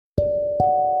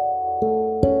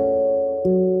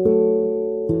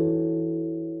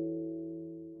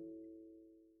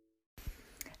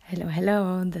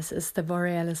This is the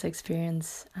Borealis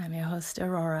Experience. I'm your host,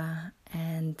 Aurora,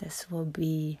 and this will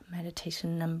be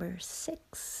meditation number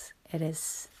 6. It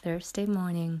is Thursday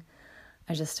morning.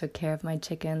 I just took care of my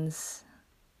chickens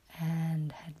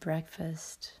and had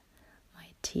breakfast, my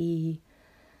tea,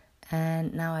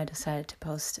 and now I decided to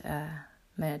post a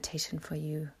meditation for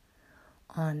you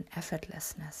on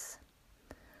effortlessness.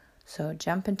 So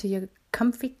jump into your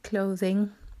comfy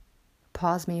clothing.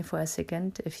 Pause me for a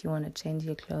second if you want to change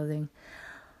your clothing.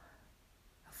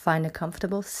 Find a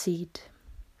comfortable seat.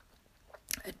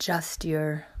 Adjust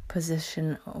your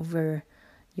position over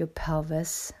your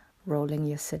pelvis, rolling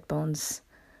your sit bones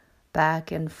back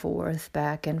and forth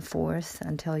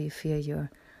until you feel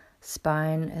your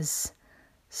spine is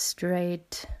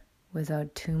straight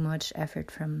without too much effort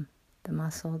from the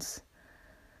muscles.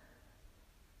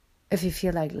 If you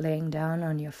feel like laying down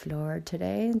on your floor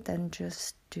today, then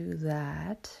just do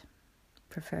that,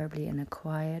 preferably in a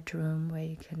quiet room where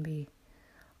you can be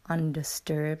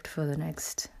undisturbed for the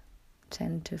next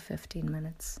 10 to 15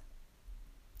 minutes.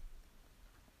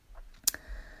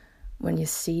 When you're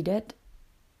seated,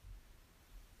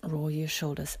 roll your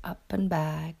shoulders up and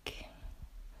back,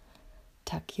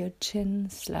 tuck your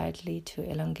chin slightly to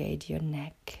elongate your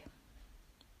neck.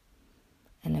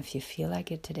 And if you feel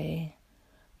like it today,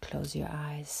 close your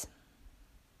eyes.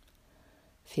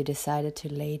 If you decided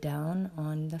to lay down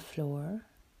on the floor,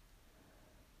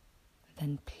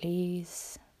 then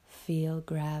please feel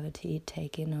gravity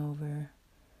taking over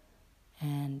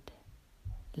and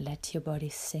let your body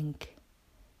sink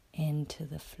into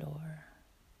the floor.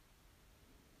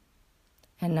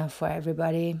 And now for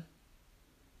everybody,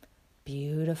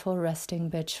 beautiful resting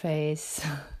bitch face.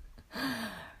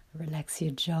 Relax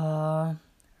your jaw.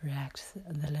 Relax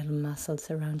the little muscles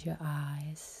around your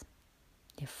eyes,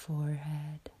 your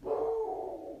forehead.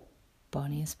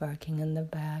 Bonnie is barking in the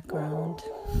background.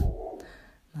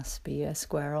 Must be a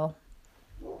squirrel.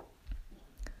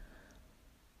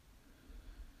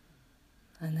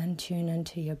 And then tune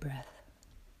into your breath.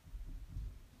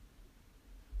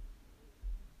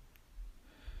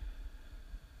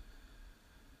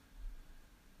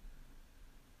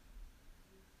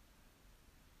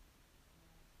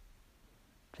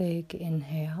 Big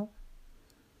inhale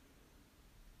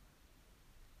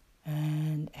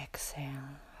and exhale.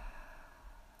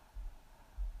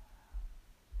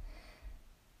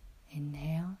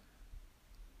 Inhale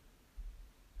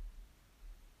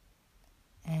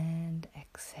and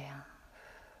exhale.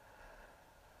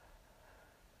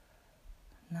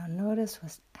 Now notice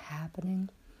what's happening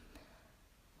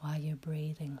while you're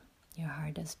breathing. Your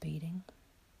heart is beating.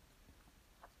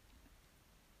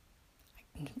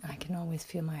 I can always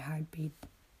feel my heart beat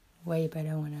way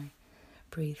better when I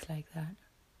breathe like that.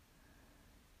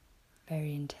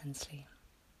 Very intensely.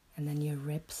 And then your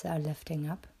ribs are lifting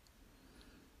up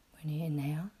when you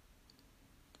inhale.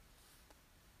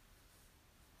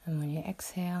 And when you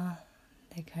exhale,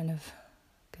 they kind of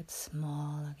get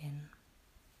small again.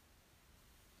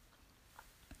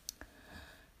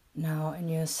 Now in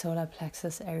your solar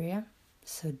plexus area,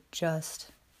 so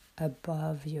just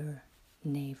above your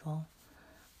navel,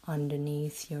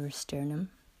 underneath your sternum,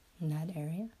 in that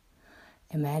area,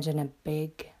 imagine a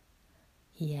big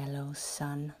yellow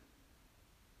sun.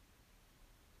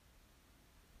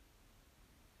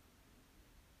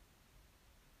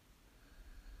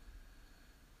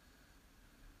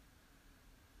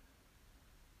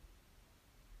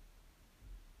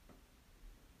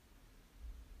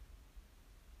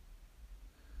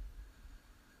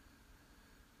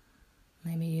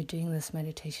 Maybe you're doing this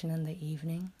meditation in the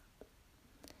evening.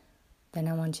 Then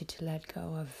I want you to let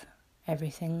go of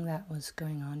everything that was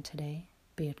going on today,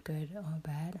 be it good or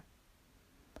bad.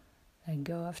 Let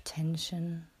go of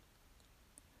tension.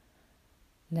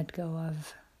 Let go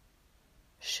of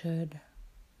should,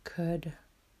 could,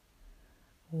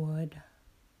 would,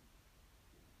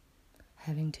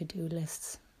 having to-do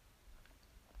lists.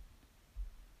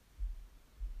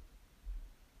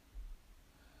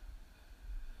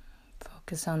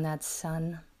 Focus on that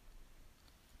sun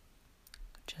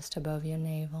just above your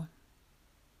navel.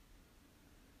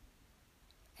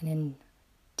 And in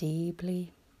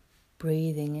deeply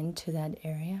breathing into that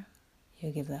area,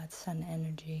 you give that sun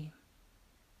energy.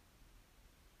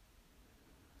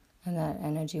 And that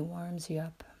energy warms you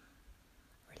up,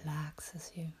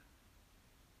 relaxes you.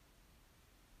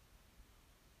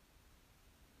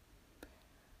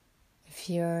 If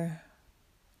your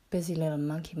busy little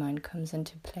monkey mind comes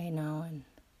into play now and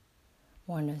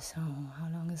wonders, oh, how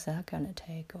long is that going to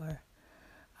take? Or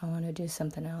I want to do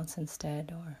something else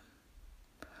instead. Or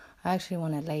I actually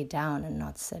want to lay down and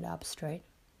not sit up straight.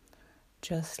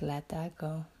 Just let that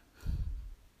go.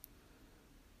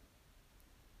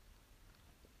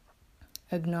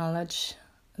 Acknowledge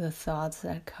the thoughts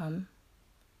that come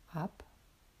up,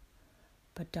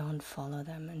 but don't follow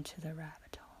them into the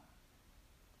rabbit hole.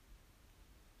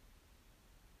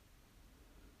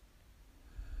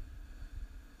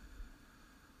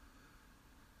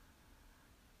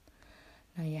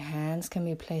 Now your hands can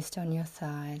be placed on your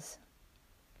thighs,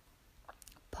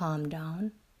 palm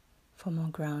down for more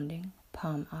grounding,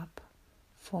 palm up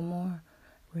for more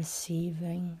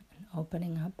receiving and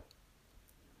opening up.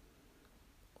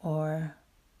 Or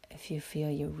if you feel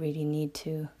you really need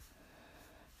to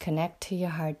connect to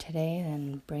your heart today,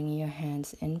 then bring your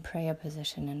hands in prayer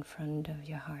position in front of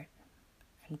your heart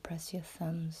and press your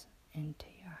thumbs into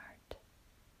your heart.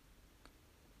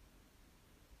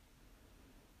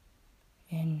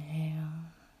 Inhale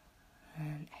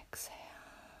and exhale.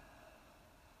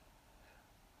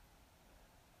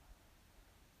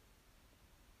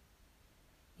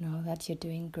 Know that you're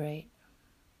doing great.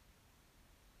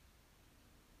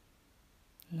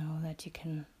 Know that you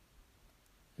can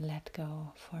let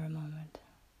go for a moment.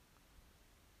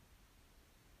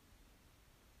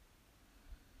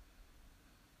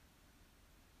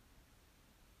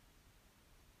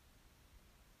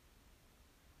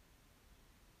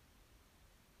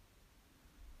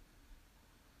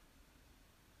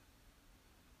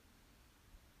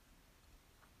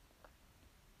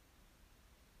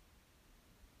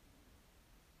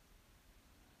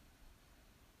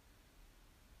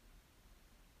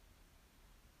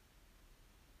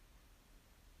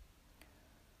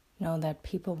 Know that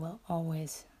people will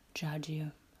always judge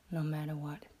you, no matter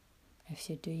what. If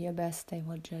you do your best, they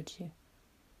will judge you.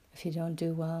 If you don't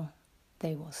do well,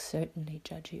 they will certainly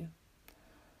judge you.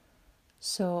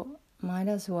 So might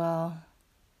as well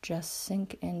just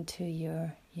sink into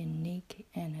your unique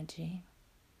energy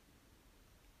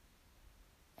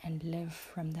and live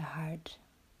from the heart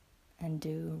and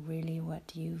do really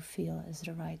what you feel is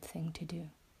the right thing to do.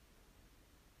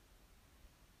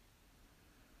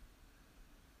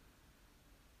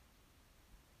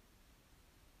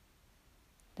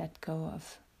 Let go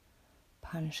of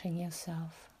punishing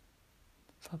yourself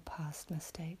for past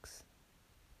mistakes.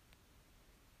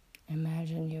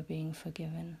 Imagine you're being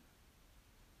forgiven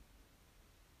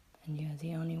and you're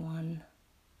the only one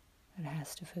that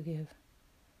has to forgive.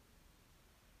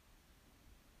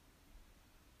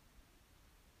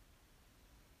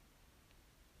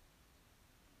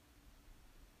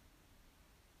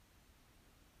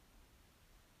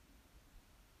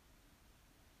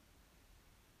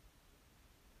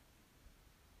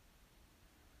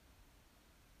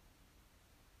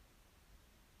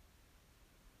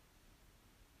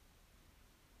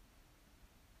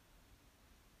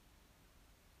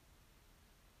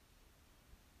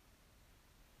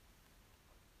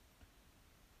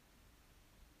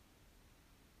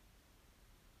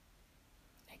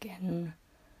 Again,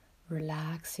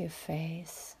 relax your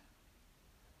face.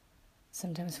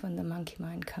 Sometimes when the monkey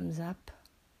mind comes up,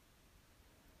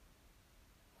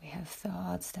 we have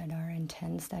thoughts that are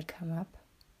intense that come up.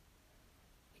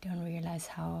 We don't realize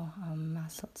how our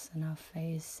muscles in our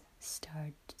face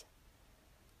start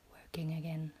working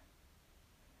again.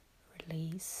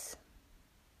 Release.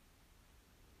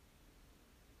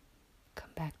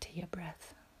 Come back to your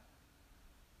breath.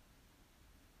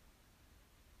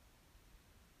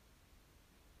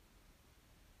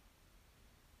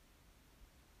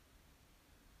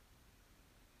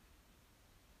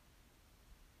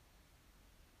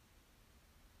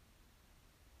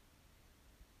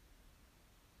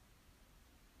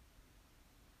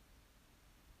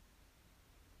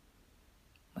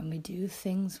 When we do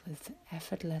things with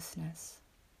effortlessness,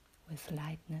 with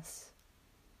lightness,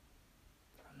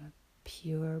 from a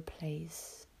pure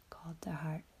place called the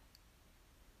heart,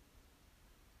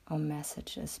 our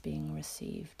message is being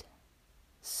received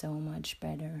so much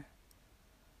better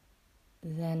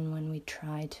than when we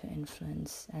try to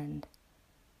influence and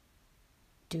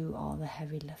do all the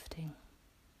heavy lifting.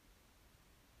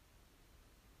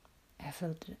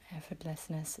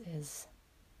 Effortlessness is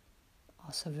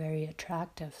also very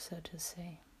attractive, so to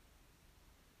say,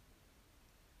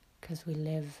 because we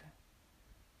live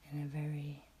in a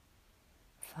very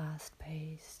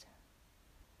fast-paced,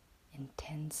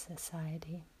 intense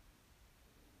society.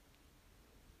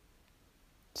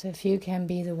 So if you can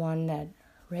be the one that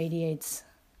radiates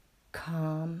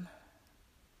calm,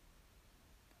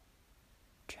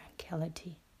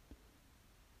 tranquility,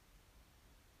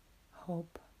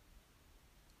 hope,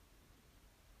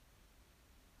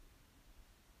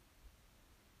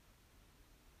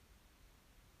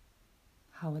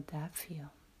 how would that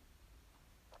feel?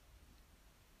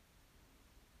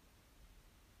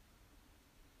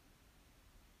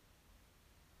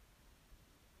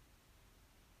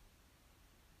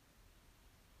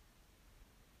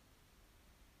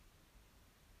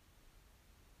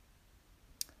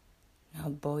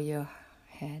 bow your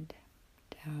head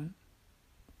down,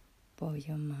 bow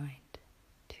your mind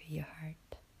to your heart.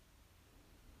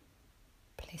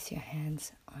 Place your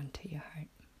hands onto your heart.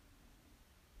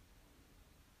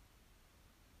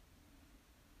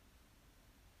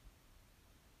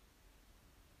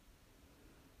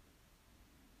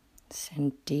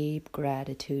 Send deep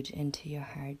gratitude into your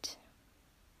heart.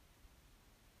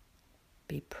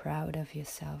 Be proud of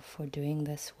yourself for doing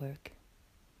this work,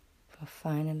 for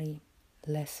finally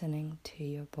listening to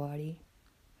your body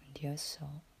and your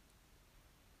soul.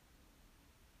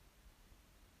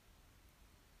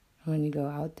 When you go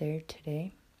out there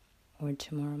today or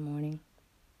tomorrow morning,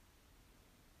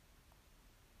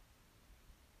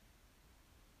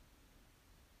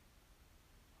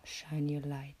 shine your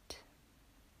light.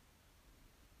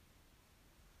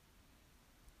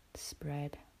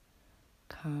 Spread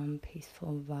calm,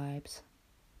 peaceful vibes.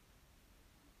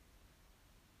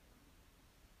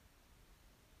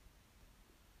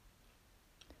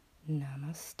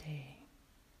 Namaste.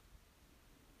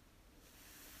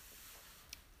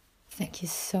 Thank you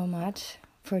so much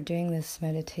for doing this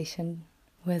meditation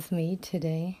with me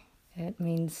today. It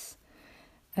means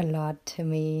a lot to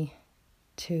me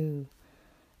to,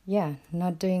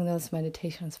 not doing those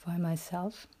meditations by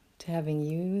myself, to having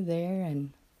you there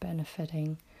and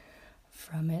benefiting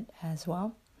from it as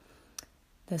well.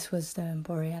 This was the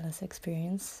Borealis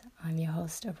Experience. I'm your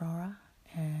host, Aurora,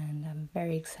 and I'm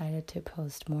very excited to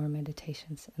post more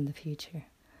meditations in the future.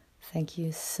 Thank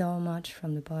you so much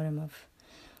from the bottom of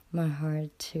my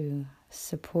heart to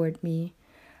support me.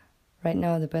 Right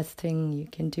now, the best thing you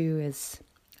can do is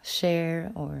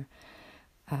share or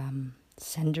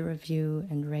send a review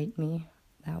and rate me.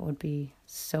 That would be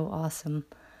so awesome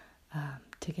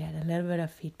to get a little bit of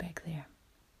feedback there.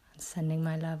 I'm sending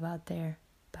my love out there.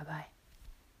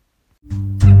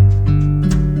 Bye-bye.